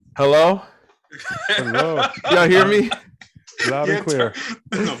Hello? Hello. Y'all hear me? Loud and clear.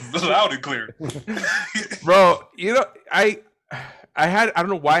 Loud and clear. Bro, I don't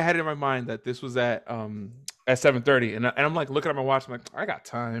know why I had it in my mind that this was at 7:30, and I'm like looking at my watch. I'm like, I got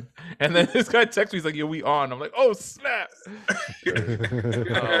time. And then this guy texts me, he's like, "Yo, we on." I'm like, "Oh snap!" Oh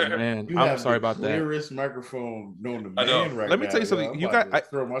man, I'm sorry about that. Clearest microphone known to I know. man right Let me now, tell you something. yo. You I'm got- about to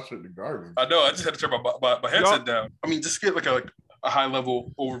throw my shit in the garbage. I know. I just had to turn my headset down. I mean, just get like a high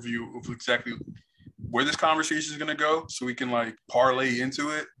level overview of exactly where this conversation is gonna go, so we can like parlay into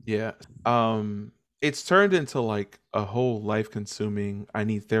it. Yeah. It's turned into like a whole life consuming I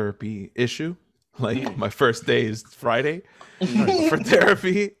need therapy issue. Like my first day is Friday for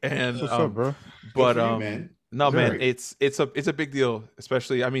therapy. And What's up, bro? but Good for you, man. no man, Great. it's a big deal,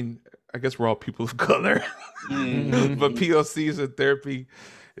 especially I mean, I guess we're all people of color. Mm. But POCs and therapy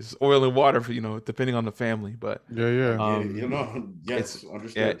is oil and water for, depending on the family. But Yeah. Yes, yeah,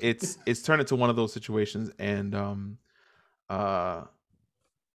 understood. it's turned into one of those situations. And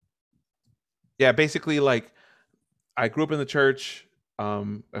yeah, basically, like, I grew up in the church. I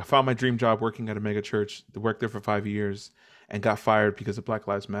found my dream job working at a mega church. Worked there for 5 years and got fired because of Black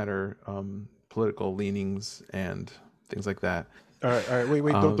Lives Matter political leanings and things like that. All right.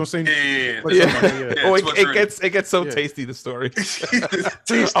 Wait. Don't say. Yeah. Oh, it's what's it gets so Yeah. tasty, the story. Tasty.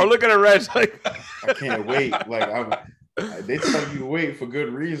 I'm looking at Reg like, I can't wait. Like they tell you to wait for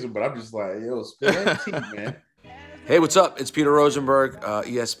good reason, but I'm just like, yo, spill that tea, man. Hey, what's up? It's Peter Rosenberg,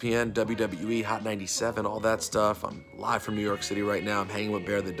 ESPN, WWE, Hot 97, all that stuff. I'm live from New York City right now. I'm hanging with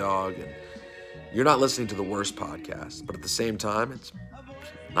Bear the Dog, and you're not listening to the worst podcast, but at the same time, it's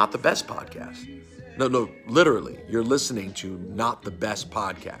not the best podcast. No, literally, you're listening to not the best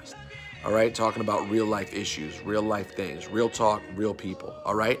podcast, all right? Talking about real life issues, real life things, real talk, real people,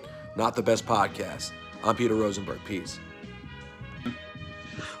 all right? Not the best podcast. I'm Peter Rosenberg. Peace.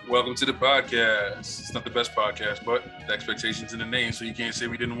 Welcome to the podcast. It's not the best podcast, but the expectation's in the name, so you can't say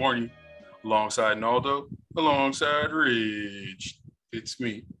we didn't warn you. Alongside Naldo, alongside Rich. It's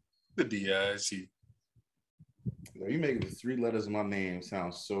me, the DIC. Yo, you making the 3 letters of my name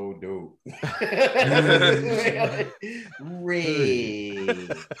sound so dope. Ray.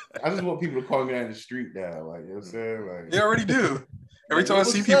 I just want people to call me that in the street now. Like, you know what I'm saying? Like, They already do. Every time I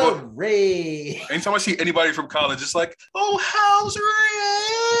see what's people, up, Ray. anytime I see anybody from college, it's like, "Oh, how's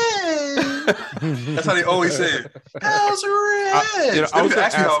Ray?" That's how they always say it. How's Ray? I was They gonna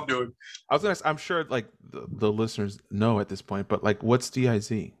ask me how ask- I'm doing. I was gonna ask, I'm sure like the listeners know at this point, but like, what's DIZ?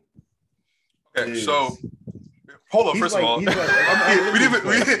 Okay, Is- so hold on. He's First like- of all, he's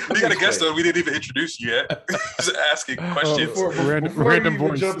like- we got a guest though. We didn't even introduce you yet. Just asking questions. Random we even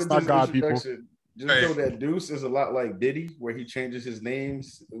voice. jump It's into not this God, people. introduction, just Right. know that Deuce is a lot like Diddy, where he changes his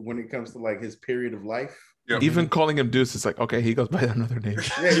names when it comes to like his period of life. Yep. Even calling him Deuce is like, okay, he goes by another name.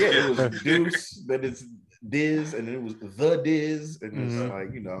 Yeah, it was Deuce, then it's Diz, and then it was the Diz, and it's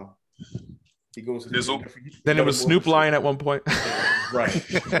like, he goes to Dizzle. Then it was Snoop Lion at one point. right,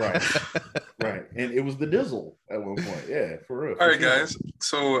 and it was the Dizzle at one point. Yeah, for real. All right, guys.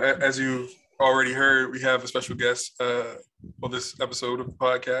 So as you already heard, we have a special guest on this episode of the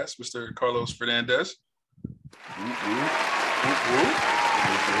podcast, Mr. Carlos Fernandez.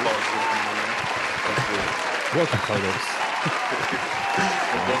 Welcome, Carlos.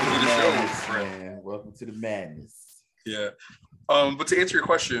 Welcome to the show, Madness, friend. man. Welcome to the madness. Yeah. But to answer your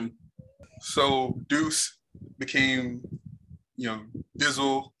question, so Deuce became,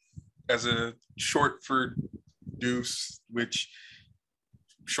 Dizzle as a short for Deuce, which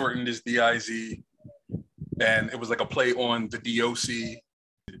shortened is DIZ, and it was like a play on the DOC.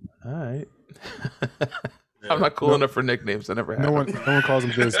 All right. I'm not cool enough for nicknames. I never have. No one calls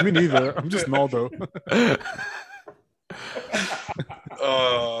him this. Me neither. I'm just Naldo.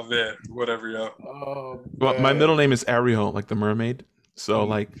 Oh man, whatever, yo. Oh, Well, my man. middle name is Ariel, like the mermaid. So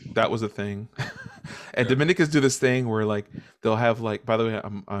like that was a thing. And Dominicans do this thing where like they'll have like, by the way,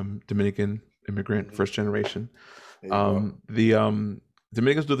 I'm Dominican immigrant, first generation. There you go. The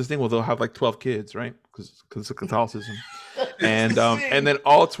Dominicans do this thing where they'll have like 12 kids, right? Because of Catholicism. And then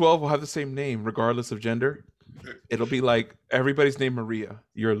all 12 will have the same name regardless of gender. It'll be like everybody's named Maria.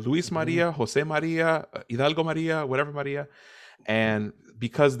 You're Luis Maria, Jose Maria, Hidalgo Maria, whatever Maria. And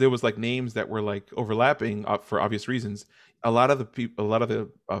because there was like names that were like overlapping for obvious reasons, a lot of the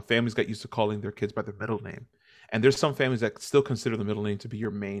families got used to calling their kids by their middle name. And there's some families that still consider the middle name to be your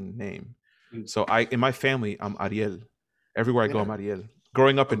main name. So in my family, I'm Ariel. Everywhere I go, I'm Ariel.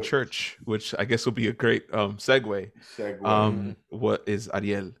 Growing up in church, which I guess will be a great segue. What is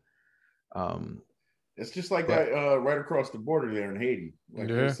Ariel? It's just like that right across the border there in Haiti. Like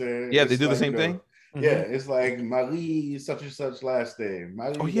Yeah. you're saying, Yeah, it's they do the like, same thing? Yeah, it's like Marie such and such last name.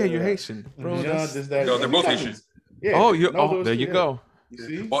 Marie, Oh yeah, you're Haitian, bro. Jean, That's- this, that. No, they're both Haitian. Yeah. Oh, you. no, Oh, those there two, you yeah. go. You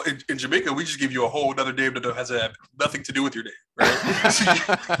see? Well, in Jamaica, we just give you a whole other name that has nothing to do with your name,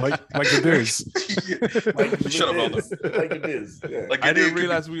 right? Like it is. Shut up, Aldo. Like it is. Yeah. Like I your name didn't could be-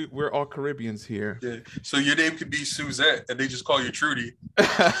 realize we're all Caribbeans here. Yeah. So your name could be Suzette, and they just call you Trudy, and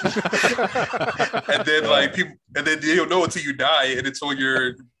then like people, and then they don't know until you die, and it's on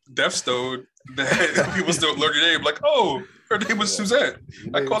your death stone that people still learn your name. Like, oh, her name was Suzette.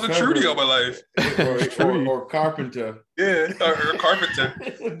 Your I name called her Trevor. Trudy all my life. Or Carpenter. Yeah, or Carpenter.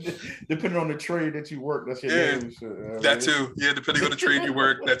 Depending on the trade that you work, that's your Yeah, name. So, That too. Yeah, depending on the trade you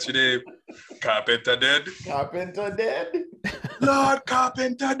work, that's your name. Carpenter dead. Carpenter dead. Lord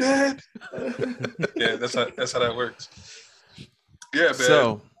Carpenter dead. Yeah, that's how that works. Yeah, man.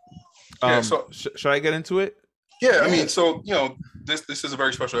 So, Yeah, so- should I get into it? Yeah, I mean, so this is a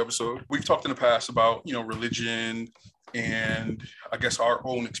very special episode. We've talked in the past about religion and I guess our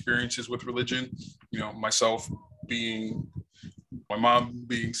own experiences with religion. Myself being, my mom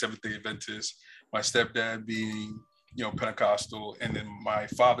being Seventh-day Adventist, my stepdad being Pentecostal, and then my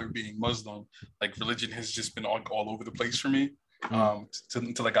father being Muslim. Like religion has just been all over the place for me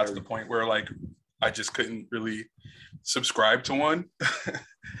until I got to the point where like I just couldn't really subscribe to one.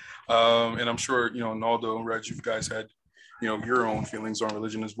 And I'm sure, Naldo and Reg, you guys had, your own feelings on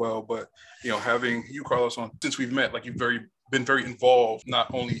religion as well. But, having you, Carlos, on since we've met, like you've been very involved,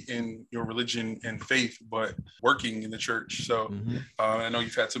 not only in your religion and faith, but working in the church. So I know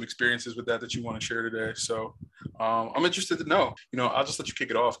you've had some experiences with that you want to share today. So I'm interested to know, I'll just let you kick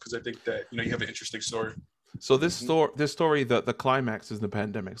it off because I think that, you have an interesting story. So this story, the climax is the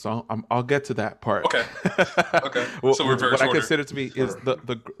pandemic. So I'll get to that part. Okay. Okay. Well, So reverse what I order. consider to be is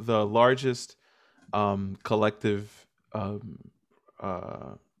the largest collective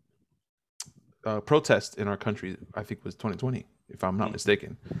protest in our country. I think was 2020, if I'm not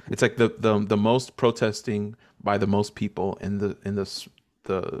mistaken. It's like the most protesting by the most people in the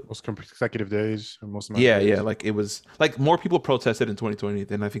Most consecutive days, or most. yeah. Like it was like more people protested in 2020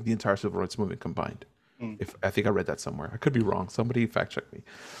 than I think the entire civil rights movement combined. If I think I read that somewhere, I could be wrong. Somebody fact check me.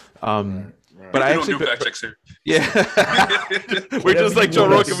 But We I don't actually, do fact checks here. yeah, we're just like you Joe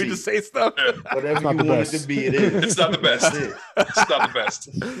want it Rogan. to We be. just say stuff. Whatever not you the want it best. to be, it is. It's not the best. That's it. It's not the best.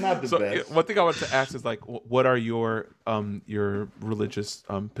 It's not the So best. one thing I wanted to ask is like, what are your religious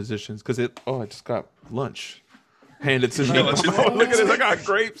positions? Because I just got lunch handed to me. got lunch? Look at this! I got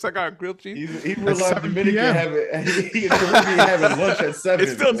grapes. I got grilled cheese. He realized 7 Dominican p.m. Caribbean having lunch at 7.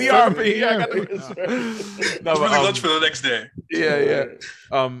 It's still DRP. Yeah, I got That's right. no, It's but, really lunch for the next day. yeah.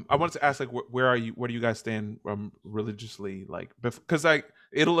 I wanted to ask like, where are you? Where do you guys stand religiously? Like, because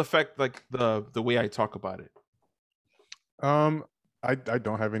it'll affect like the way I talk about it. I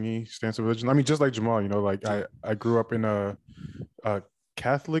don't have any stance of religion. I mean, just like Jamal, like I grew up in a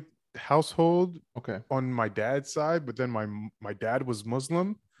Catholic household Okay. on my dad's side, but then my dad was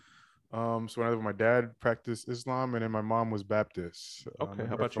Muslim. So when my dad practiced Islam, and then my mom was Baptist. Okay, and how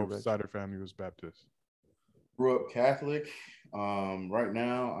her about you, folks' Reg? side of her family was Baptist. Grew up Catholic. Right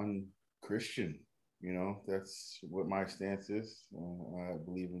now I'm Christian. That's what my stance is. I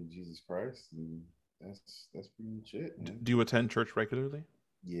believe in Jesus Christ, and that's pretty much it. Man. Do you attend church regularly?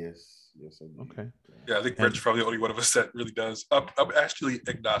 Yes, I do. Okay. Yeah, I think Rich is probably the only one of us that really does. I'm actually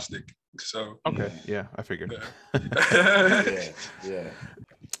agnostic. So Okay. Yeah, I figured. Yeah.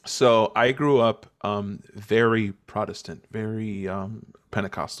 So I grew up very Protestant, very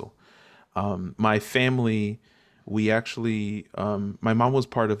Pentecostal. My family, we actually, my mom was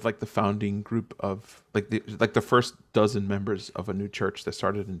part of like the founding group of like the first dozen members of a new church that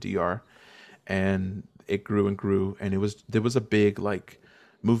started in DR, and it grew and grew, and there was a big like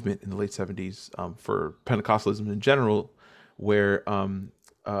movement in the late 70s for Pentecostalism in general, where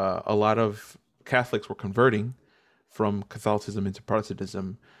a lot of Catholics were converting from Catholicism into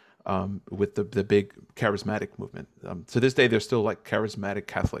Protestantism with the big charismatic movement. To this day, there's still like charismatic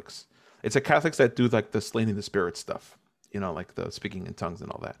Catholics. It's a Catholics that do like the slain in the spirit stuff, like the speaking in tongues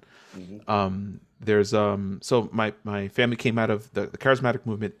and all that. There's so my family came out of the charismatic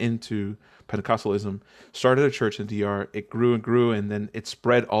movement into Pentecostalism, started a church in DR. It grew and grew, and then it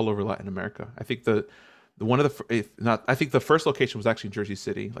spread all over Latin America. I think I think the first location was actually in Jersey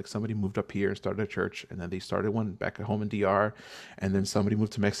City. Like somebody moved up here and started a church, and then they started one back at home in DR, and then somebody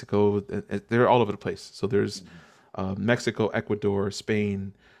moved to Mexico. They're all over the place. So there's Mexico, Ecuador,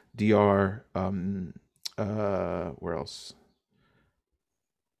 Spain, DR, where else?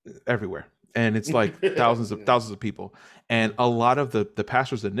 Everywhere. And it's like thousands of people. And a lot of the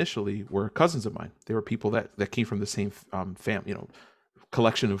pastors initially were cousins of mine. They were people that came from the same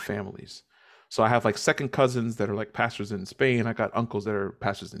collection of families. So I have like second cousins that are like pastors in Spain. I got uncles that are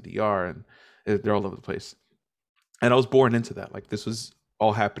pastors in DR, and they're all over the place. And I was born into that. Like this was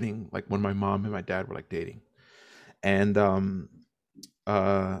all happening like when my mom and my dad were like dating. And so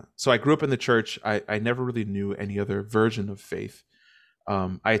I grew up in the church. I never really knew any other version of faith.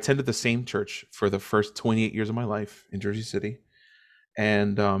 I attended the same church for the first 28 years of my life in Jersey City.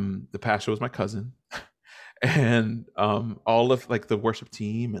 And the pastor was my cousin. And all of like the worship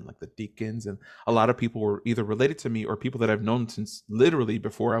team and like the deacons and a lot of people were either related to me or people that I've known since literally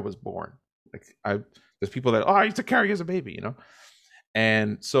before I was born. Like there's people that, I used to carry as a baby, you know?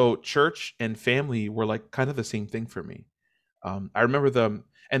 And so church and family were like kind of the same thing for me. I remember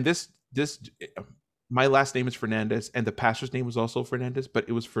my last name is Fernandez and the pastor's name was also Fernandez, but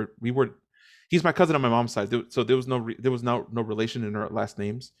it was he's my cousin on my mom's side. So there was no relation in our last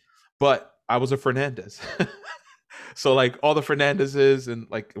names, but I was a Fernandez. So like all the Fernandezes and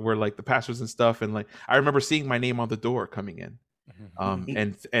like were like the pastors and stuff. And like, I remember seeing my name on the door coming in.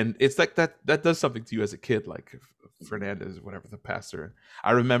 And it's like that does something to you as a kid, like Fernandez, whatever, the pastor.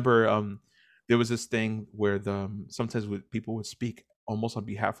 I remember there was this thing where sometimes people would speak almost on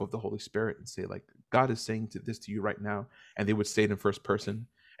behalf of the Holy Spirit and say like, God is saying this to you right now. And they would say it in first person.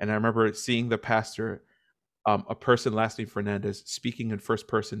 And I remember seeing the pastor, a person last name Fernandez, speaking in first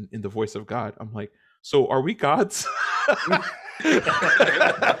person in the voice of God. I'm like, so are we gods? I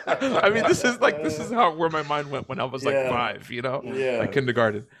mean, this is where my mind went when I was like 5, you know, like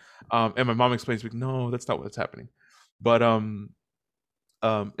kindergarten. And my mom explains to me, no, that's not what's happening. But I'm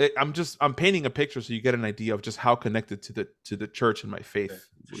painting a picture so you get an idea of just how connected to the church and my faith.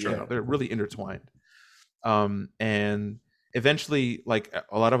 You know, they're really intertwined. And eventually, like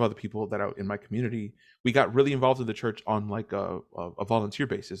a lot of other people that are in my community, we got really involved in the church on like a volunteer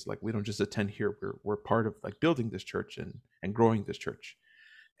basis. Like we don't just attend here; we're part of like building this church and growing this church.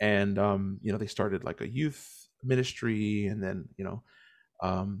 And you know, they started like a youth ministry, and then you know,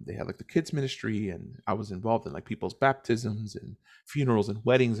 they had like the kids ministry, and I was involved in like people's baptisms and funerals and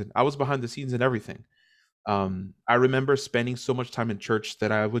weddings, and I was behind the scenes and everything. I remember spending so much time in church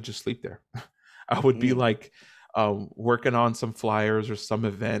that I would just sleep there. I would be like working on some flyers or some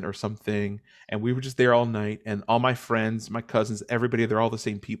event or something, and we were just there all night, and all my friends, my cousins, everybody, they're all the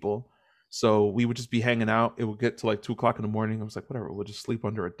same people, so we would just be hanging out. It would get to like 2:00 in the morning. I was like, whatever, we'll just sleep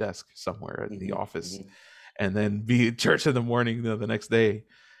under a desk somewhere at the office, and then be at church in the morning the next day.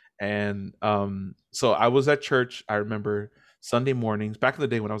 And so I was at church. I remember Sunday mornings back in the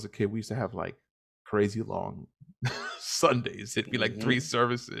day when I was a kid, we used to have like crazy long Sundays. It'd be like 3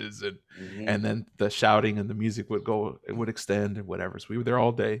 services, and then the shouting and the music would extend and whatever. So we were there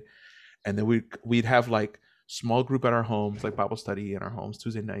all day, and then we'd have like small group at our homes, like Bible study in our homes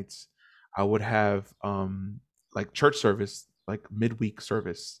Tuesday nights. I would have like church service, like midweek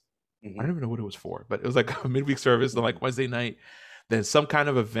service. I don't even know what it was for, but it was like a midweek service on like Wednesday night. Then some kind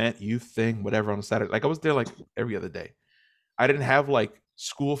of event, youth thing, whatever on a Saturday. Like I was there like every other day. I didn't have like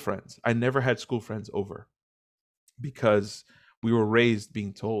school friends. I never had school friends over, because we were raised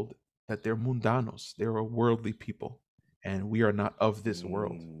being told that they're mundanos, they're worldly people, and we are not of this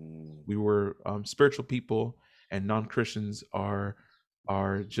world. We were spiritual people, and non-Christians are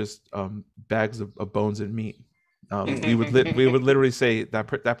just bags of bones and meat. We would literally say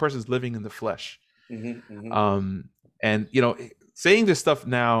that person's living in the flesh. And you know, saying this stuff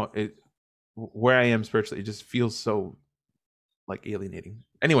now, where I am spiritually, it just feels so like alienating.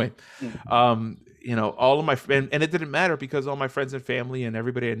 Anyway, you know, all of my and it didn't matter because all my friends and family and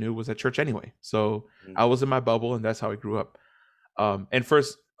everybody I knew was at church anyway. So I was in my bubble, and that's how I grew up. And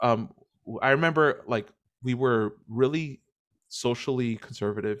first, I remember like we were really socially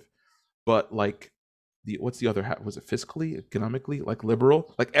conservative, but like what's the other half? Was it fiscally, economically, like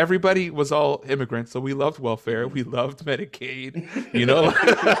liberal? Like everybody was all immigrants, so we loved welfare, we loved Medicaid, you know.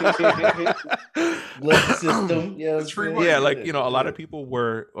 Blood system, yeah, like you know, a lot of people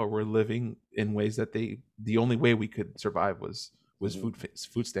were living in ways that the only way we could survive was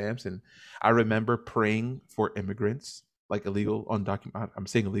food stamps. And I remember praying for immigrants, like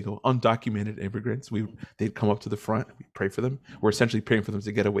undocumented immigrants. They'd come up to the front, we pray for them. We're essentially praying for them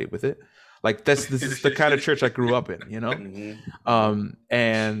to get away with it. Like this is the kind of church I grew up in, you know.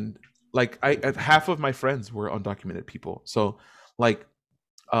 And like half of my friends were undocumented people. So like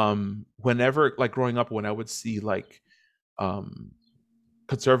whenever, like growing up, when I would see like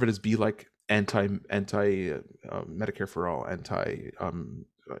conservatives be like anti Medicare for all, anti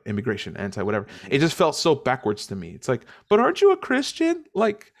immigration, anti whatever, it just felt so backwards to me. It's like, but aren't you a Christian?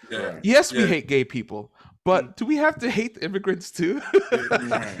 Like, yes, we hate gay people, but do we have to hate the immigrants too?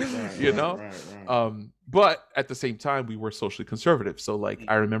 You know? But at the same time, we were socially conservative. So like,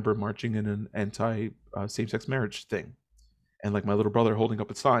 I remember marching in an anti same-sex marriage thing. And like my little brother holding up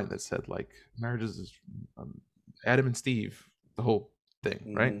a sign that said like, marriages is Adam and Steve, the whole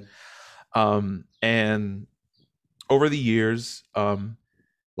thing, right? And over the years,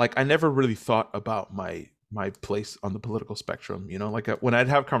 like I never really thought about my place on the political spectrum. You know, like when I'd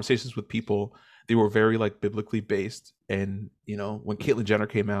have conversations with people, they were very like biblically based. And you know, when Caitlyn Jenner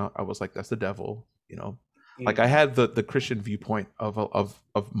came out, I was like, that's the devil. You know, like I had the Christian viewpoint of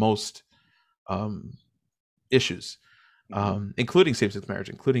most issues, including same-sex marriage,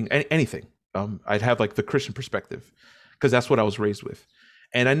 including anything. I'd have like the Christian perspective because that's what I was raised with.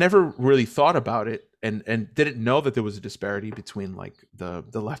 And I never really thought about it and didn't know that there was a disparity between like the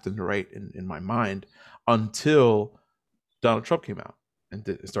left and the right in my mind until Donald Trump came out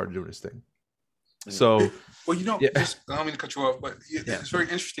and started doing his thing. So, well, you know, just, I don't mean to cut you off, but it's very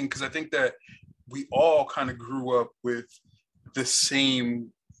interesting because I think that we all kind of grew up with the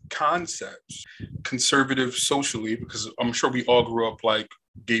same concepts, conservative socially, because I'm sure we all grew up like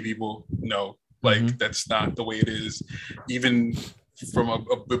gay people. No, like that's not the way it is. Even from a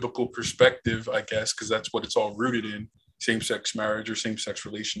biblical perspective, I guess, because that's what it's all rooted in. Same-sex marriage or same-sex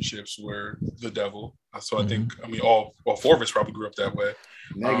relationships were the devil. So I think, I mean, all four of us probably grew up that way.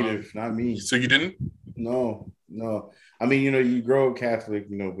 Negative, not me. So you didn't? No. I mean, you know, you grow up Catholic,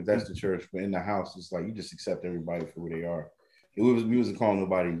 you know, but that's the church. But in the house, it's like you just accept everybody for who they are. We wasn't calling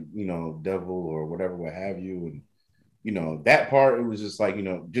nobody, you know, devil or whatever, what have you. And, you know, that part, it was just like, you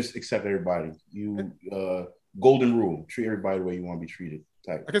know, just accept everybody. You, golden rule, treat everybody the way you want to be treated.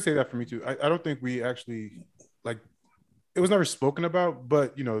 Type. I can say that for me too. I don't think we actually, like, it was never spoken about,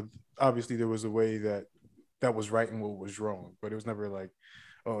 but, you know, obviously there was a way that was right and what was wrong, but it was never like,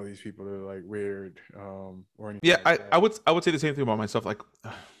 oh, these people are like weird or anything. Yeah, like I would say the same thing about myself. Like,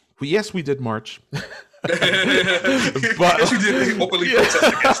 yes, we did march. But yes, you did openly protest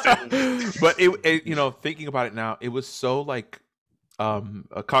against it. But it, you know, thinking about it now, it was so like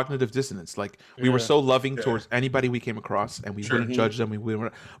a cognitive dissonance. Like we were so loving towards anybody we came across, and we wouldn't judge them.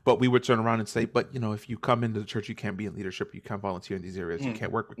 But we would turn around and say, but you know, if you come into the church, you can't be in leadership, you can't volunteer in these areas, you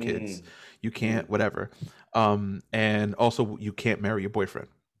can't work with kids, you can't whatever, and also you can't marry your boyfriend.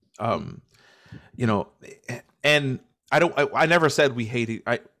 You know, and I never said we hated.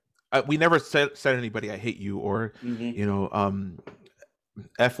 We never said anybody I hate you or you know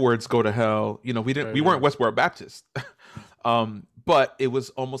F words go to hell. You know, we didn't. We weren't Westboro Baptist. But it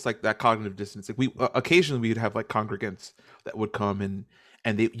was almost like that cognitive dissonance. Like we occasionally we'd have like congregants that would come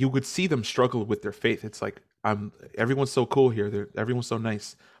and you would see them struggle with their faith. It's like everyone's so cool here. Everyone's so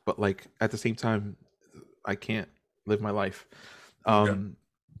nice, but like at the same time, I can't live my life. You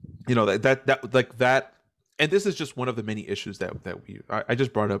know that like that. And this is just one of the many issues that I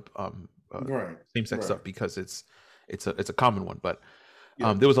just brought up same-sex stuff because it's a common one. But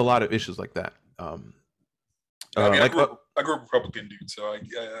there was a lot of issues like that. I mean, I grew up Republican, dude. So I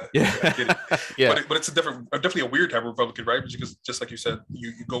get it. But it's definitely a weird type of Republican, right? Because just like you said,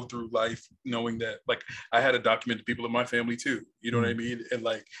 you go through life knowing that, like, I had to document the people in my family too. You know what I mean? And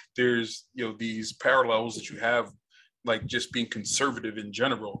like, there's, you know, these parallels that you have, like just being conservative in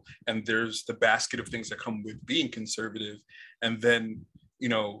general. And there's the basket of things that come with being conservative. And then, you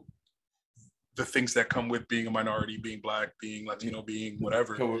know, the things that come with being a minority, being Black, being Latino, being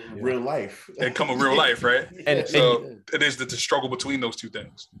whatever. Real life. And come with real life, right? And so it is the struggle between those two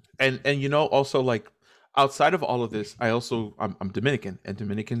things. And you know, also like outside of all of this, I'm Dominican, and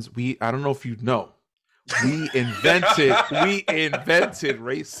Dominicans, I don't know if you know, we invented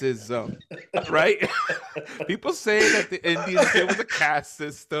racism, right? People say that the Indians, there was a caste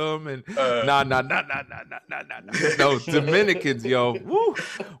system, and no, Dominicans, yo, woo,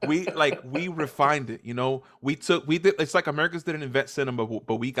 we refined it, you know. We did. It's like Americans didn't invent cinema,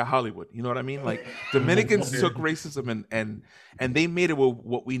 but we got Hollywood. You know what I mean? Like Dominicans took racism and they made it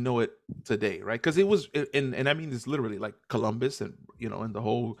what we know it today, right? Because it was, and I mean this literally, like Columbus, and you know, and the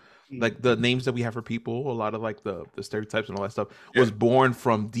whole. Like the names that we have for people, a lot of like the stereotypes and all that stuff was born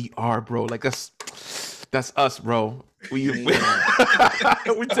from DR, bro. Like that's us, bro. We gotta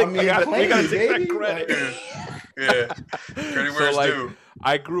take that credit. Credit where it's due.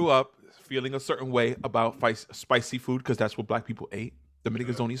 I grew up feeling a certain way about spicy food because that's what Black people ate.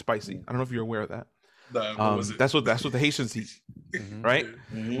 Dominicans don't eat spicy. I don't know if you're aware of that. That's what the Haitians eat, right?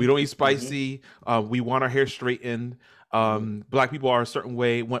 We don't eat spicy. We want our hair straightened. Black people are a certain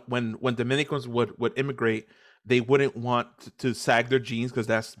way. When Dominicans would immigrate, they wouldn't want to sag their jeans because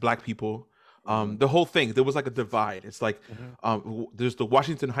that's Black people. The whole thing, there was like a divide. It's like Mhm. there's the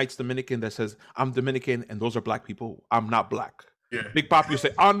Washington Heights Dominican that says I'm Dominican and those are black people. I'm not black. Yeah. Big Pop, you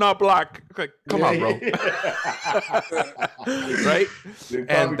say I'm not black. Like, come on, bro. Right? They probably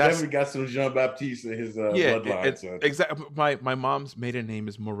And that's definitely got some Jean Baptiste in his yeah, bloodline. So. exactly. My mom's maiden name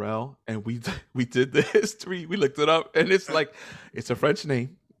is Morel, and we did the history. We looked it up, and it's like it's a French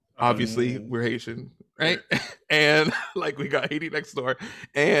name. Obviously, we're Haitian, right? And like we got Haiti next door,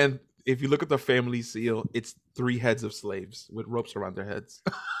 and if you look at the family seal, it's 3 heads of slaves with ropes around their heads.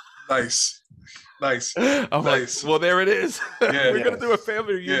 Nice. I'm Nice. like, well, there it is. Yeah. We're gonna do a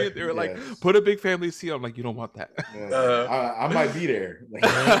family reunion. Yeah. They were like, Yes. put a big family seal. I'm like, you don't want that. I might be there.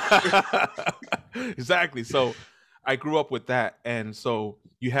 Exactly. So I grew up with that, and so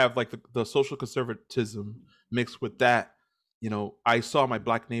you have like the social conservatism mixed with that. You know, I saw my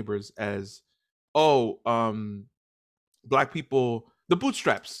black neighbors as, black people, the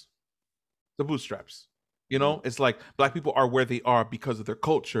bootstraps. You know, it's like black people are where they are because of their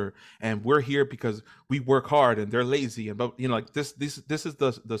culture, and we're here because we work hard, and they're lazy, and you know, like this is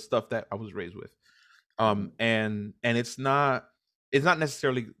the stuff that I was raised with. And it's not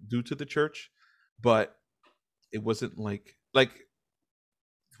necessarily due to the church, but it wasn't like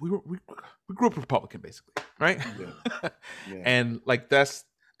we grew up Republican basically, right? Yeah. And like that's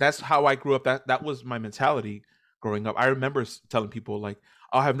how I grew up. That was my mentality growing up. I remember telling people like,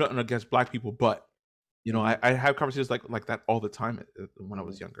 I'll have nothing against black people, but you know, I have conversations like that all the time when I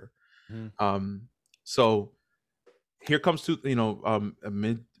was younger. Mhm. So here comes to, you know,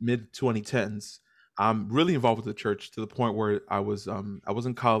 mid 2010s. I'm really involved with the church to the point where I was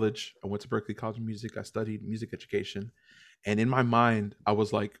in college. I went to Berklee College of Music. I studied music education, and in my mind, I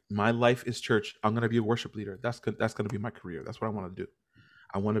was like, my life is church. I'm gonna be a worship leader. That's gonna be my career. That's what I want to do.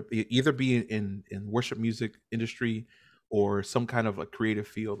 I want to either be in worship music industry or some kind of like creative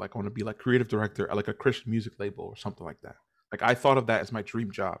field. Like I want to be like creative director at like a Christian music label or something like that. Like I thought of that as my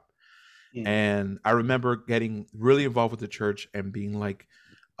dream job. And I remember getting really involved with the church and being like,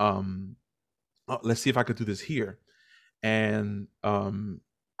 let's see if I could do this here. And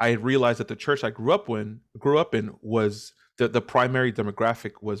I had realized that the church I grew up in was the primary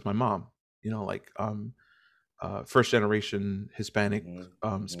demographic was my mom. You know, like first generation Hispanic,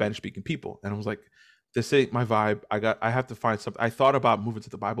 Spanish speaking people. And I was like, this ain't my vibe. I have to find something. I thought about moving to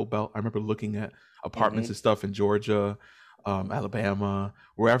the Bible Belt. I remember looking at apartments and stuff in Georgia, Alabama,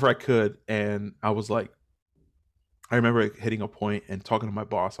 wherever I could. And I was like, I remember hitting a point and talking to my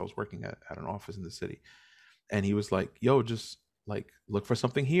boss. I was working at an office in the city. And he was like, yo, just like look for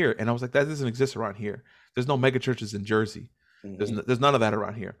something here. And I was like, that doesn't exist around here. There's no mega churches in Jersey. There's none of that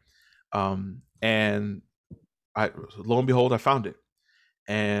around here. And lo and behold, I found it.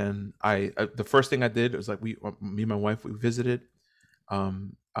 And I the first thing I did was like me and my wife, we visited.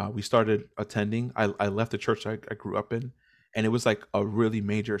 We started attending. I left the church I grew up in, and it was like a really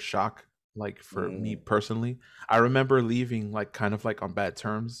major shock, like for me personally. I remember leaving like kind of like on bad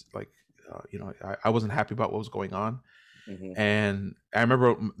terms, like you know, I wasn't happy about what was going on. And I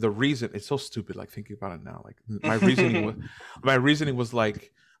remember the reason, it's so stupid, like thinking about it now. Like my reasoning was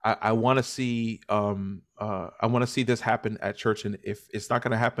like, I want to see this happen at church, and if it's not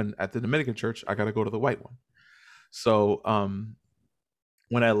going to happen at the Dominican church, I got to go to the white one. So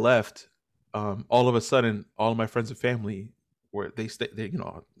when I left, all of a sudden, all of my friends and family you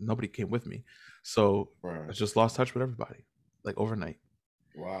know, nobody came with me, so I just lost touch with everybody, like overnight.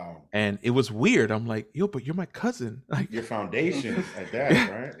 Wow. And it was weird. I'm like, yo, but you're my cousin. Like your foundation at that,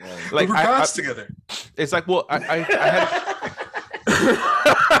 right? Like we're gods together. It's like, well, I had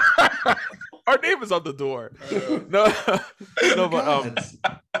our name is on the door. No, but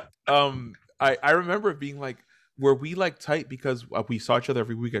I remember being like, were we like tight because we saw each other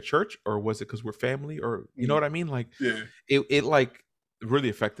every week at church, or was it because we're family, or you know what I mean? Like, it like really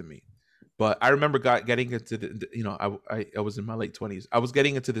affected me. But I remember getting into the, you know, I was in my late 20s. I was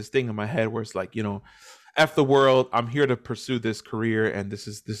getting into this thing in my head where it's like, you know, F the world. I'm here to pursue this career, and this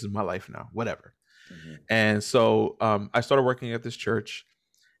is my life now, whatever. And so I started working at this church,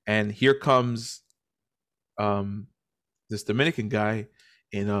 and here comes this Dominican guy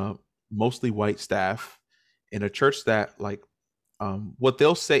in a mostly white staff in a church that like what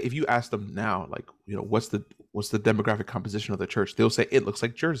they'll say, if you ask them now, like, you know, what's the demographic composition of the church, they'll say it looks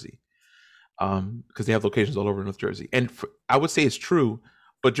like Jersey. Because they have locations all over North Jersey, and I would say it's true,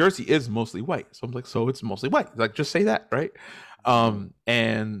 but Jersey is mostly white. So I'm like, so it's mostly white. Like, just say that, right? And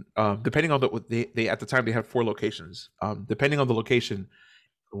depending on they at the time they had 4 locations. Depending on the location,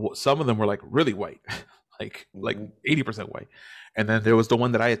 some of them were like really white, like 80% white, and then there was the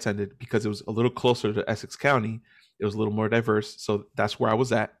one that I attended because it was a little closer to Essex County. It was a little more diverse, so that's where I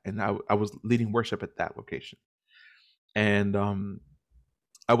was at, and I was leading worship at that location. And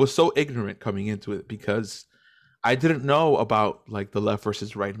I was so ignorant coming into it because I didn't know about like the left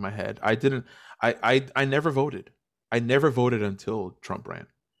versus right in my head. I never voted. I never voted until Trump ran.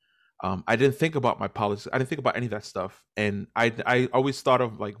 I didn't think about my policies. I didn't think about any of that stuff. And I always thought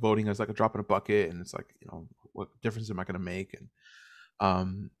of like voting as like a drop in a bucket, and it's like, what difference am I going to make?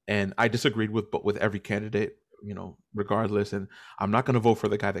 And I disagreed with every candidate, regardless. And I'm not going to vote for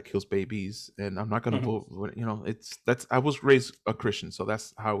the guy that kills babies, and I'm not going to vote. I was raised a Christian, so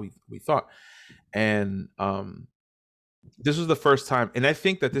that's how we thought. And this was the first time, and I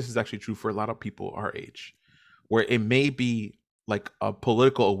think that this is actually true for a lot of people our age, where it may be like a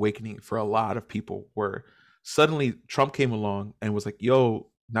political awakening for a lot of people, where suddenly Trump came along and was like, yo,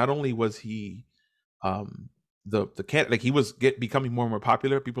 not only was he the candidate, like he was becoming more and more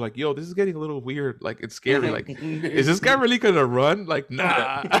popular, people were like, yo, this is getting a little weird, like it's scary, like is this guy really gonna run? Like,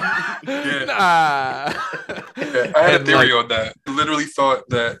 nah. Nah. Yeah, I had a theory on that. I literally thought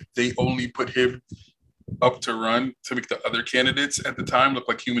that they only put him up to run to make the other candidates at the time look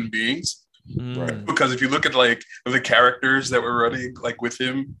like human beings. Right. Because if you look at like the characters that were running like with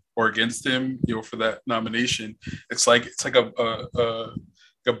him or against him, for that nomination, it's like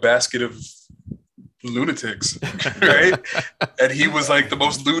a basket of lunatics, right? And he was like the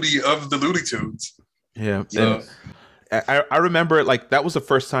most loony of the Looney Tunes. Yeah. So, I remember like that was the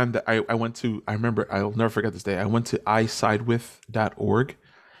first time that I went to. I remember, I'll never forget this day. I went to isidewith.org.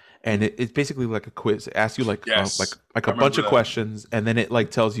 And it's basically like a quiz. It asks you like a bunch of questions, and then it like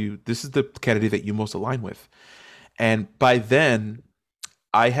tells you this is the candidate that you most align with. And by then,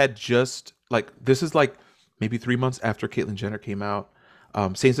 I had just like, this is like maybe 3 months after Caitlyn Jenner came out.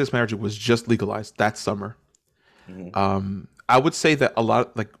 Same-sex marriage was just legalized that summer. Mm-hmm. I would say that a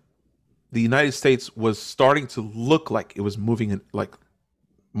lot, like the United States was starting to look like it was moving in like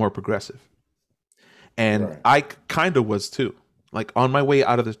more progressive, and I kind of was too. Like on my way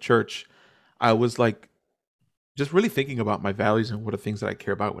out of the church, I was like just really thinking about my values and what are things that I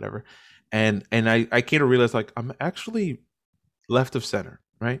care about, whatever. And I came to realize like I'm actually left of center,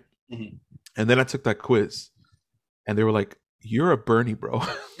 right? Mm-hmm. And then I took that quiz, and they were like, "You're a Bernie, bro."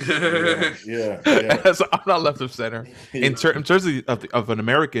 Yeah. So I'm not left of center. In terms of an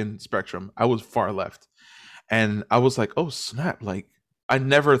American spectrum, I was far left, and I was like, "Oh snap!" Like I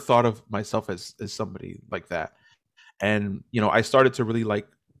never thought of myself as somebody like that. And I started to really like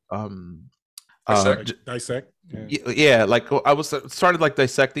dissect. Yeah, like I was started like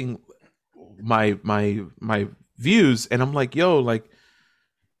dissecting my views, and I'm like, yo, like,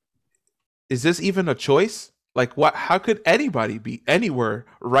 is this even a choice? Like, what? How could anybody be anywhere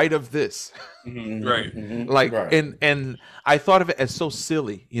right of this? Mm-hmm. Right. Mm-hmm. Like, right. And I thought of it as so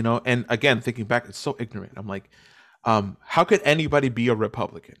silly, And again, thinking back, it's so ignorant. I'm like, how could anybody be a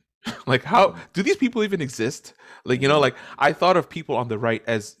Republican? Like, how do these people even exist? Like, like I thought of people on the right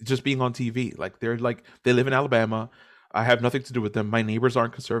as just being on TV. Like they're like, they live in Alabama. I have nothing to do with them. My neighbors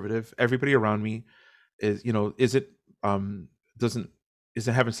aren't conservative. Everybody around me is, isn't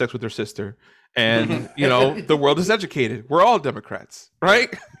having sex with their sister. And, the world is educated. We're all Democrats,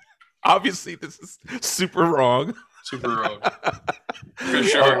 right? Obviously this is super wrong. Super wrong. For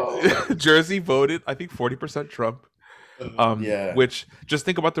sure. Jersey voted, I think 40% Trump. Which, just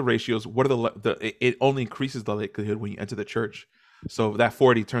think about the ratios. What are it only increases the likelihood when you enter the church. So that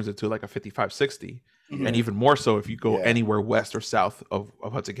 40 turns into like a 55, 60, and even more so if you go anywhere west or south of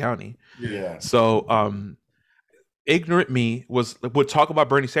Hudson County. Yeah. So ignorant me would talk about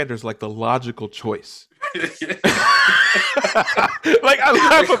Bernie Sanders like the logical choice. Like I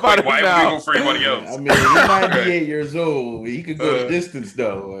laugh about it why now. Why for anybody else? I mean, he's 98 years old. He could go distance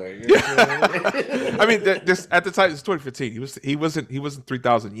though. I mean, this at the time it's 2015. He wasn't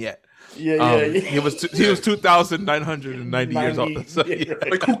 3,000 yet. Yeah. He was 2,990 years old. So, yeah.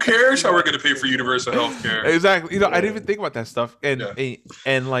 Like, who cares how we're going to pay for universal health care? Exactly. I didn't even think about that stuff.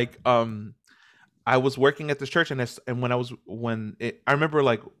 And like I was working at this church, and I remember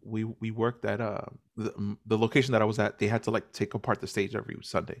like we worked at the location that I was at. They had to like take apart the stage every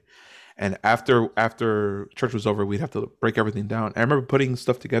Sunday, and after church was over, we'd have to break everything down. I remember putting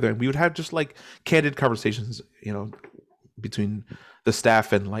stuff together, and we would have just like candid conversations, between the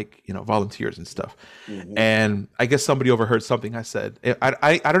staff and like volunteers and stuff. Mm-hmm. And I guess somebody overheard something I said.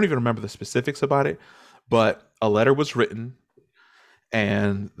 I don't even remember the specifics about it, but a letter was written.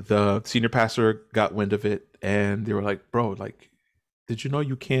 And the senior pastor got wind of it, and they were like, "Bro, like, did you know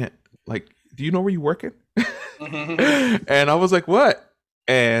you can't? Like, do you know where you're working?" And I was like, "What?"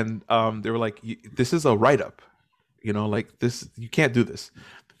 And they were like, "This is a write-up, like this. You can't do this."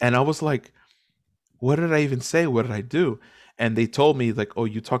 And I was like, what did I even say? What did I do? And they told me like, oh,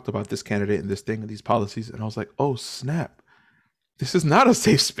 you talked about this candidate and this thing and these policies. And I was like, oh, snap. This is not a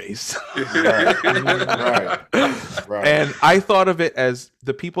safe space. Right. And I thought of it as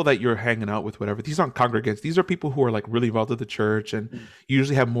the people that you're hanging out with, whatever. These aren't congregants. These are people who are like really involved in the church, and you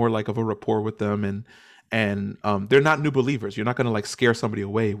usually have more like of a rapport with them. And they're not new believers. You're not going to like scare somebody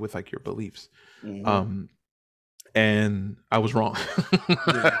away with like your beliefs. And I was wrong.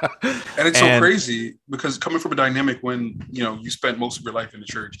 And it's so crazy because coming from a dynamic when, you know, you spent most of your life in the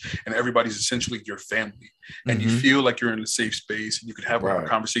church and everybody's essentially your family, and you feel like you're in a safe space and you can have whatever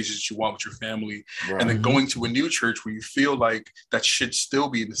conversations that you want with your family. And then going to a new church where you feel like that should still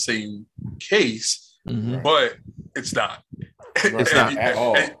be in the same case, but it's not. It's not at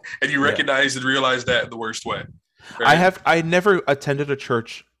all. And you recognize and realize that the worst way. Right? I never attended a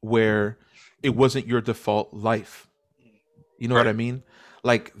church where it wasn't your default life. You know what I mean?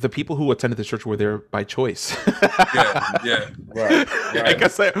 Like the people who attended the church were there by choice. Right. I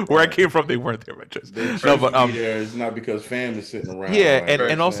guess where I came from, they weren't there by choice. No, but it's not because family's sitting around. Yeah,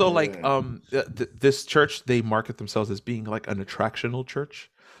 and also like this church, they market themselves as being like an attractional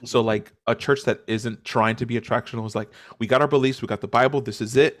church. So like a church that isn't trying to be attractional is like, we got our beliefs, we got the Bible, this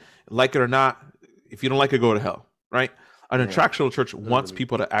is it. Like it or not, if you don't like it, go to hell, right? An attractional church wants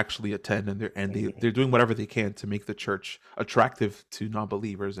people to actually attend, and they're doing whatever they can to make the church attractive to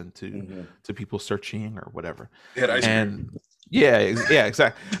non-believers and to people searching or whatever. They had ice cream. Yeah,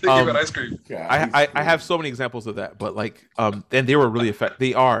 exactly. They gave it ice cream. I have so many examples of that, but like, and they were really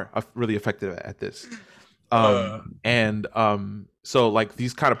they are really effective at this. So like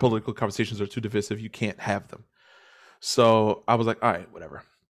these kind of political conversations are too divisive. You can't have them. So I was like, all right, whatever.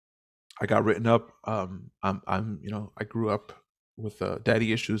 I got written up. I'm I grew up with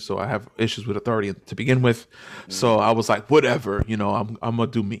daddy issues, so I have issues with authority to begin with. So I was like, whatever, I'm gonna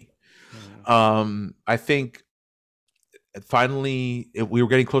do me. I think finally we were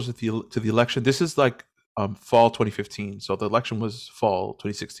getting closer to the election. This is like fall 2015. So the election was fall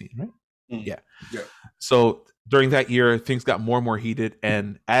 2016, right? Yeah. So during that year, things got more and more heated,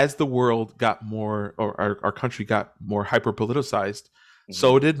 and as the world got more, or our country got more hyper politicized,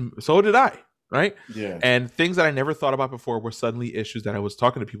 so did I, right? Yeah. And things that I never thought about before were suddenly issues that I was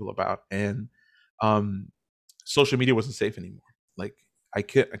talking to people about, and social media wasn't safe anymore. Like I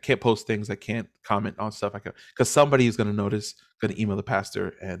can't post things, I can't comment on stuff, because somebody is going to notice, going to email the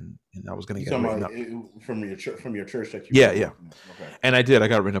pastor, and I was going to get written up from your church that you yeah. Okay. And I did. I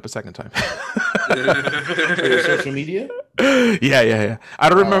got written up a second time. Social media? Yeah. I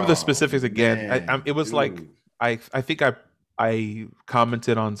don't remember the specifics again. It was like I think I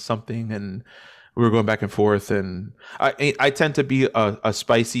commented on something, and we were going back and forth, and I tend to be a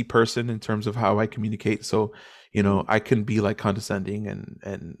spicy person in terms of how I communicate. So, I can be like condescending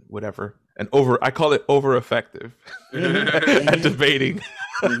and whatever, and I call it over effective at debating.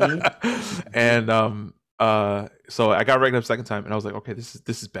 And so I got written up a second time, and I was like, okay, this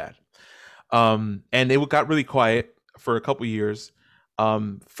is bad. And it got really quiet for a couple years.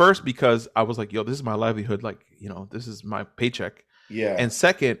 First, because I was like, yo, this is my livelihood. Like, this is my paycheck. Yeah. And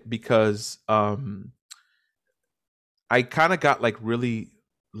second, because I kind of got like really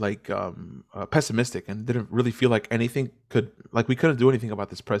pessimistic and didn't really feel like we couldn't do anything about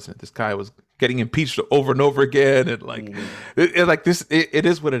this president. This guy was getting impeached over and over again. And like, it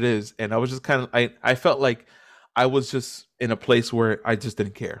is what it is. And I was just kind of, I felt like I was just in a place where I just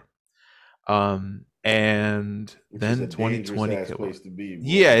didn't care. And which then is a 2020 place to be,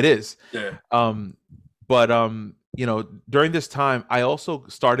 yeah, it is. Yeah. But during this time, I also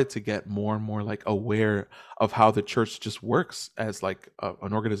started to get more and more like aware of how the church just works as like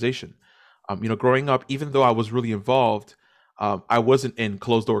an organization. Growing up, even though I was really involved, I wasn't in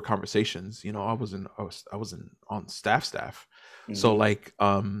closed door conversations. I wasn't on staff. So like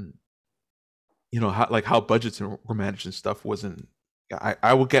how budgets were managed and stuff wasn't.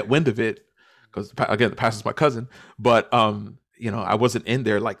 I would get wind of it because again, the pastor's my cousin, but I wasn't in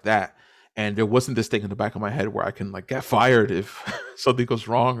there like that. And there wasn't this thing in the back of my head where I can like get fired if something goes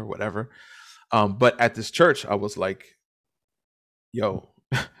wrong or whatever. But at this church, I was like, yo,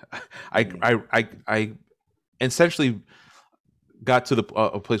 I essentially got to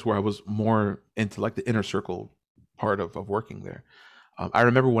a place where I was more into like the inner circle part of working there. I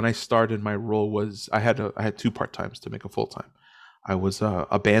remember when I started, my role I had 2 part-times to make a full-time. I was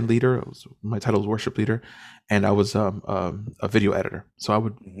a band leader. My title was worship leader, and I was a video editor. So I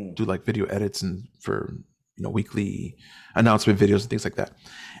would do like video edits and for weekly announcement videos and things like that.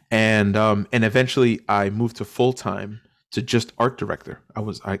 And eventually I moved to full time to just art director.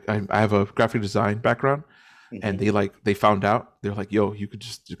 I have a graphic design background, and they found out. They're like, yo, you could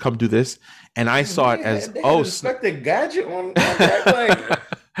just come do this. And I saw it as, they had an Inspector Gadget on that.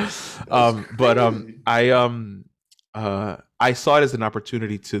 I saw it as an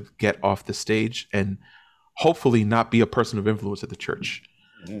opportunity to get off the stage and hopefully not be a person of influence at the church.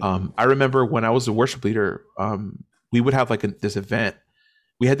 I remember when I was a worship leader, we would have like this event.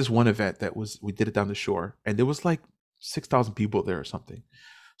 We had this one event we did it down the shore, and there was like 6,000 people there or something.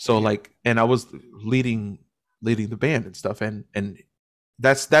 So and I was leading the band and stuff, and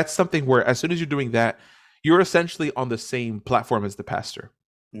that's something where as soon as you're doing that, you're essentially on the same platform as the pastor.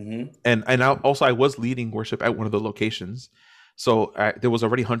 And I was leading worship at one of the locations, so there was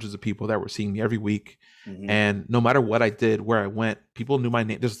already hundreds of people that were seeing me every week. And no matter what I did, where I went, people knew my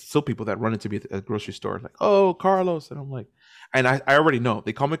name. There's still people that run into me at the grocery store, like, "Oh, Carlos," and I'm like, and I already know.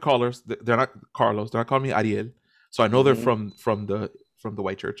 They call me Carlos. They're not Carlos. They're not calling me Ariel. So I know they're from the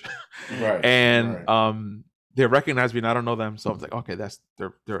white church, right? And they recognize me, and I don't know them. So I'm like, okay,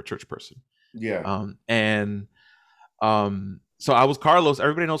 they're a church person. Yeah. So I was Carlos.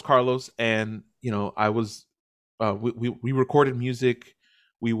 Everybody knows Carlos, and I was. We recorded music.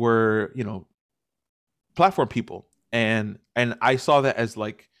 We were platform people, and I saw that as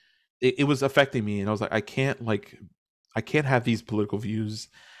like it was affecting me, and I was like, I can't have these political views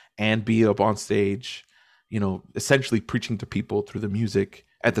and be up on stage, essentially preaching to people through the music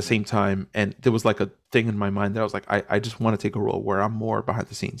at the same time. And there was like a thing in my mind that I was like, I just want to take a role where I'm more behind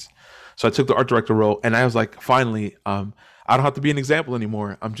the scenes. So I took the art director role, and I was like, finally, I don't have to be an example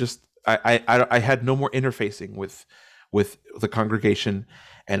anymore. I'm just I had no more interfacing with the congregation,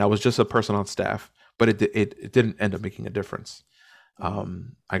 and I was just a person on staff. But it didn't end up making a difference.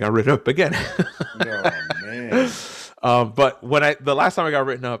 I got written up again. Oh man! But when the last time I got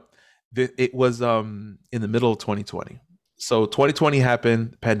written up, it was in the middle of 2020. So 2020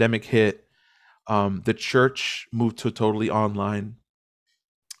 happened, pandemic hit. The church moved to totally online.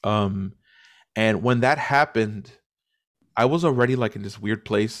 And when that happened, I was already like in this weird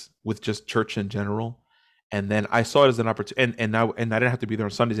place with just church in general. And then I saw it as an opportunity, and I didn't have to be there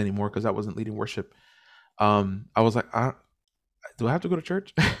on Sundays anymore because I wasn't leading worship. I was like, do I have to go to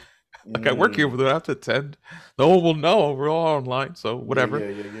church? Like I work here, but do I have to attend? No one will know. We're all online, so whatever.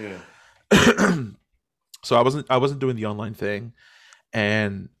 Yeah. So I wasn't doing the online thing,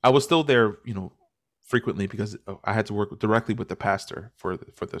 and I was still there, frequently because I had to work directly with the pastor for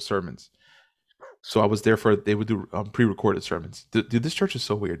the sermons. So I was there they would do pre-recorded sermons. Dude, this church is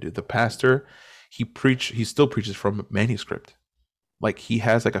so weird, dude. The pastor, he still preaches from manuscript. Like he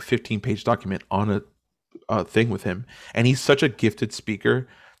has like a 15-page document on a thing with him, and he's such a gifted speaker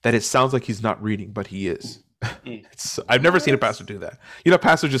that it sounds like he's not reading, but he is. I've never seen a pastor do that.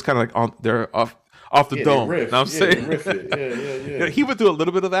 Pastor just kind of like on they're off the dome. You know what I'm saying? Yeah. He would do a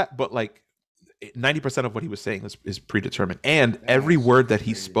little bit of that, but like 90% of what he was saying is predetermined, and every word that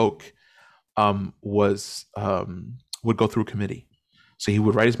he spoke would go through committee. So he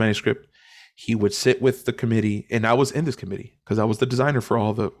would write his manuscript. He would sit with the committee, and I was in this committee because I was the designer for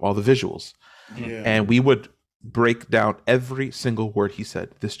all the visuals. Yeah. And we would break down every single word he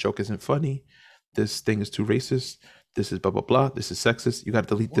said. This joke isn't funny. This thing is too racist. This is blah blah blah. This is sexist. You got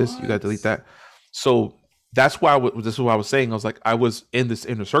to delete this. You got to delete that. So that's why this is what I was saying. I was like, I was in this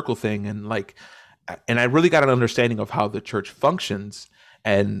inner circle thing, and I really got an understanding of how the church functions,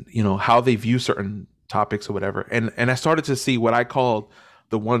 and how they view certain topics or whatever. And I started to see what I called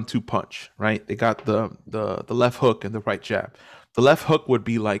the 1-2 punch. Right? They got the left hook and the right jab. The left hook would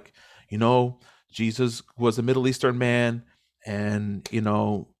be like, Jesus was a Middle Eastern man, and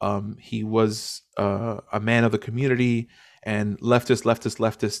he was a man of the community, and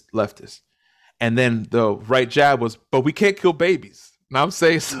leftist. And then the right jab was, but we can't kill babies. Now I'm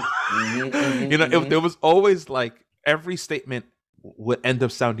saying, if there was always like every statement would end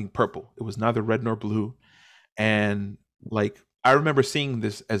up sounding purple. It was neither red nor blue. And like I remember seeing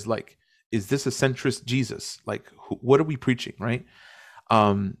this as like, is this a centrist Jesus? Like, what are we preaching, right?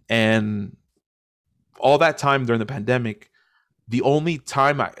 And all that time during the pandemic, the only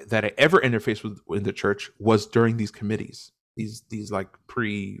time that I ever interfaced with the church was during these committees, these like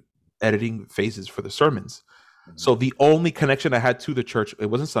pre-editing phases for the sermons. Mm-hmm. So the only connection I had to the church, it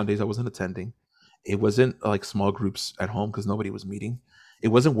wasn't Sundays, I wasn't attending. It wasn't like small groups at home because nobody was meeting. It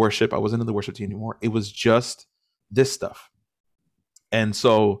wasn't worship. I wasn't in the worship team anymore. It was just this stuff. And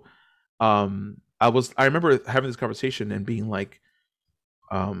so I remember having this conversation and being like,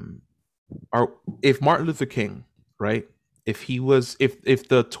 if Martin Luther King, right? If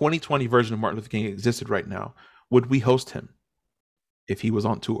the 2020 version of Martin Luther King existed right now, would we host him if he was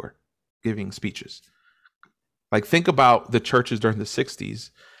on tour giving speeches? Like, think about the churches during the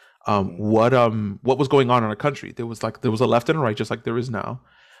 60s. What was going on in our country. There was a left and a right, just like there is now.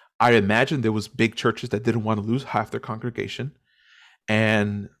 I imagine there was big churches that didn't want to lose half their congregation,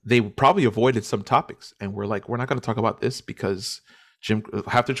 and they probably avoided some topics, and we're like, we're not going to talk about this because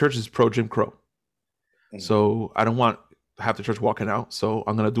half the church is pro Jim Crow. So I don't want half the church walking out. So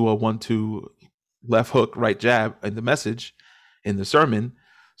I'm going to do a 1-2 left hook, right jab in the message, in the sermon.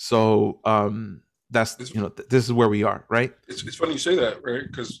 So that's, this is where we are, right? It's funny you say that, right?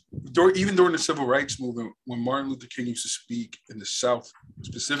 Because even during the civil rights movement, when Martin Luther King used to speak in the South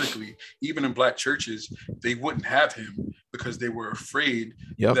specifically, even in Black churches, they wouldn't have him because they were afraid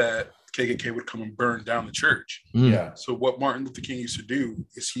that KKK would come and burn down the church. Yeah. So what Martin Luther King used to do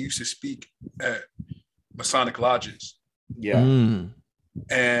is he used to speak at Masonic lodges. Yeah.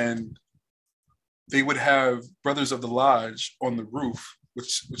 And they would have brothers of the lodge on the roof with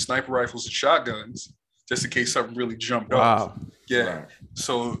sniper rifles and shotguns, just in case something really jumped off. Yeah. Right.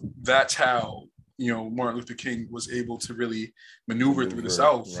 So that's how, Martin Luther King was able to really maneuver through the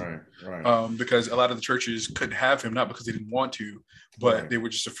South. Right. Because a lot of the churches couldn't have him, not because they didn't want to, but they were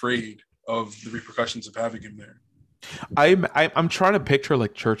just afraid of the repercussions of having him there. I'm trying to picture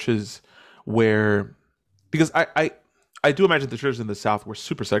like churches where, because I do imagine the churches in the South were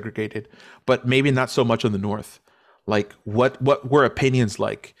super segregated, but maybe not so much in the North. Like what were opinions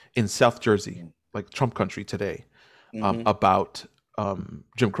like in South Jersey, like Trump country today, about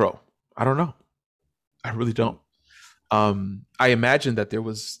Jim Crow? I don't know. I really don't. I imagine that there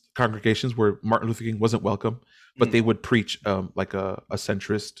was congregations where Martin Luther King wasn't welcome, but they would preach like a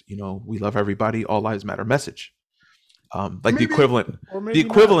centrist, we love everybody, all lives matter message. Like maybe, the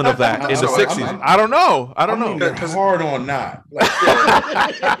equivalent of that in the 60s. I don't know. Because hard on that.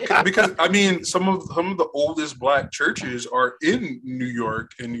 Because I mean, some of the oldest Black churches are in New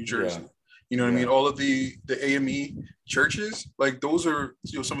York and New Jersey. You know what I mean? All of the AME churches, like those are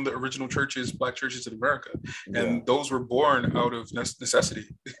some of the original churches, Black churches in America, and those were born out of necessity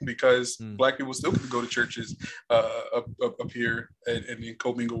because Black people still could go to churches up here and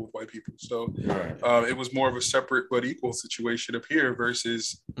commingle with white people. So it was more of a separate but equal situation up here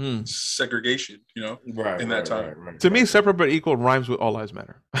versus segregation. In that time. To me, separate but equal rhymes with all lives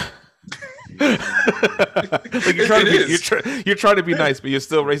matter. Like you're trying to be nice, but you're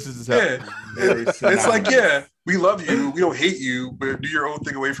still racist as hell. It's like, we love you, we don't hate you, but do your own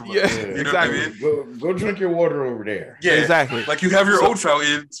thing away from us. You know what I mean? Go drink your water over there. Yeah, exactly. Like you have your own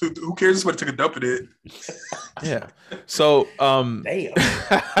fountain, so who cares if somebody took a dump in it? Yeah. So damn.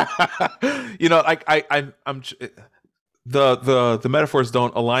 Like I'm the metaphors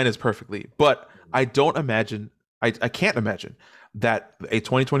don't align as perfectly, but I don't imagine, I can't imagine that a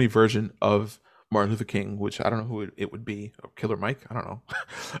 2020 version of Martin Luther King, which I don't know who it would be, or Killer Mike, I don't know,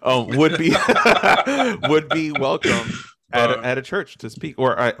 would be welcome at a church to speak,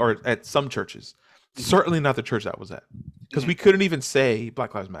 or at some churches. Certainly not the church that was at, because we couldn't even say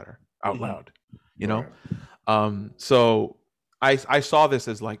Black Lives Matter out loud, So I saw this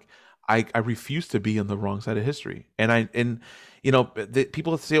as like I refuse to be on the wrong side of history, and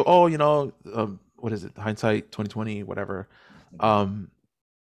people say, what is it, hindsight 2020, whatever.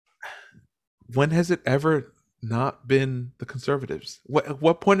 When has it ever not been the conservatives?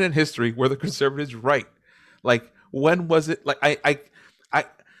 What point in history were the conservatives right? Like, when was it? Like,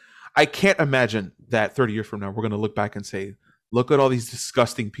 I can't imagine that 30 years from now we're going to look back and say, look at all these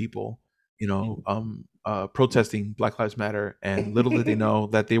disgusting people, protesting Black Lives Matter, and little did they know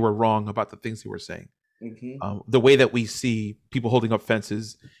that they were wrong about the things they were saying. The way that we see people holding up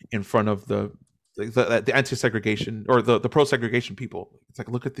fences in front of the anti-segregation or the pro-segregation people. It's like,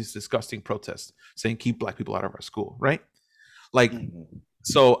 look at these disgusting protests saying keep Black people out of our school, right? Like,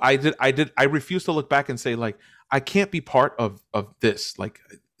 so I refuse to look back and say, like, I can't be part of this. Like,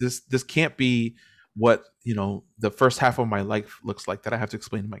 this can't be what the first half of my life looks like that I have to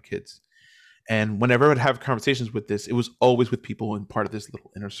explain to my kids. And whenever I would have conversations with this, it was always with people in part of this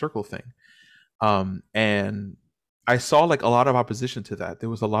little inner circle thing. And I saw like a lot of opposition to that. There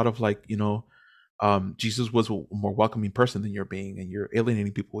was a lot of like, Jesus was a more welcoming person than you're being, and you're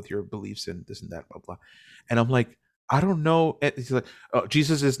alienating people with your beliefs and this and that, blah blah. And I'm like, I don't know. And he's like,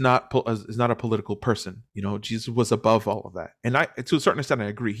 Jesus is not a political person. Jesus was above all of that, and to a certain extent, I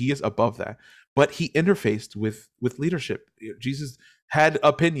agree. He is above that, but he interfaced with leadership. Jesus had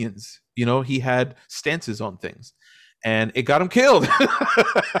opinions. He had stances on things, and it got him killed.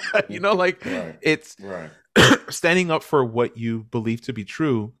 It's standing up for what you believe to be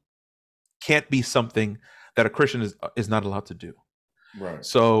true can't be something that a Christian is not allowed to do. Right.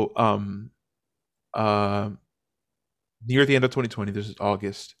 So near the end of 2020, this is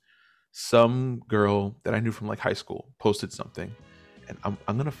August, some girl that I knew from like high school posted something, and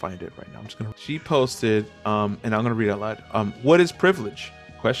I'm gonna find it right now. She posted, and I'm gonna read it out loud. What is privilege? ?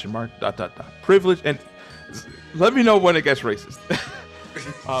 Privilege, and let me know when it gets racist.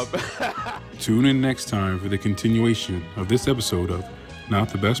 Tune in next time for the continuation of this episode of Not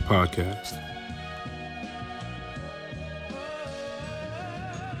the Best Podcast.